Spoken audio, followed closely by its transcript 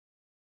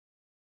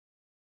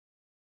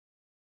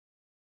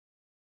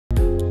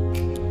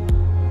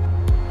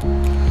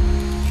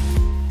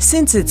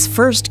Since its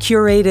first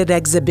curated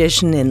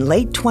exhibition in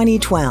late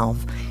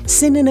 2012,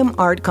 Synonym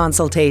Art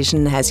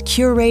Consultation has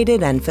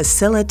curated and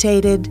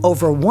facilitated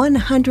over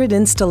 100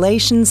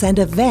 installations and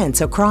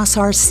events across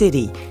our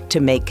city to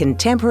make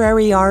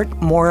contemporary art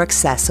more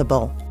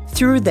accessible.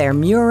 Through their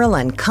mural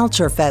and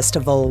culture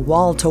festival,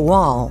 Wall to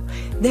Wall,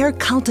 they're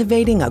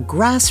cultivating a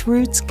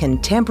grassroots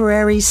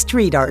contemporary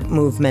street art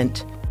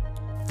movement.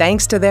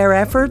 Thanks to their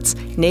efforts,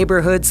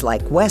 neighborhoods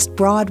like West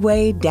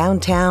Broadway,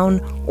 downtown,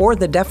 or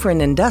the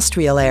Dufferin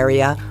Industrial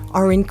Area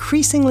are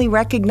increasingly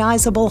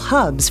recognizable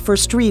hubs for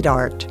street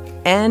art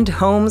and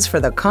homes for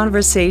the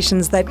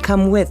conversations that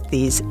come with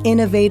these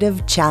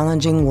innovative,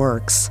 challenging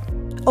works.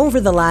 Over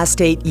the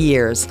last 8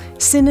 years,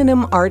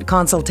 Synonym Art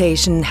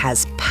Consultation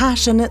has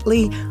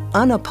passionately,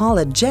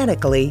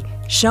 unapologetically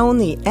shown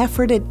the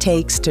effort it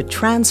takes to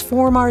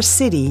transform our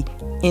city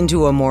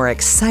into a more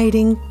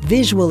exciting,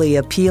 visually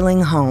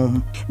appealing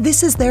home.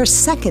 This is their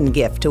second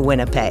gift to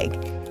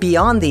Winnipeg.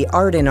 Beyond the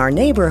art in our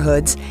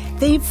neighborhoods,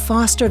 they've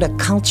fostered a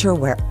culture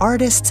where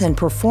artists and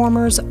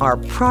performers are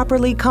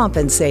properly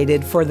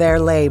compensated for their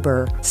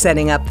labor,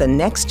 setting up the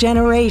next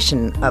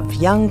generation of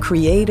young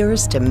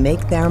creators to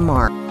make their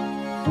mark.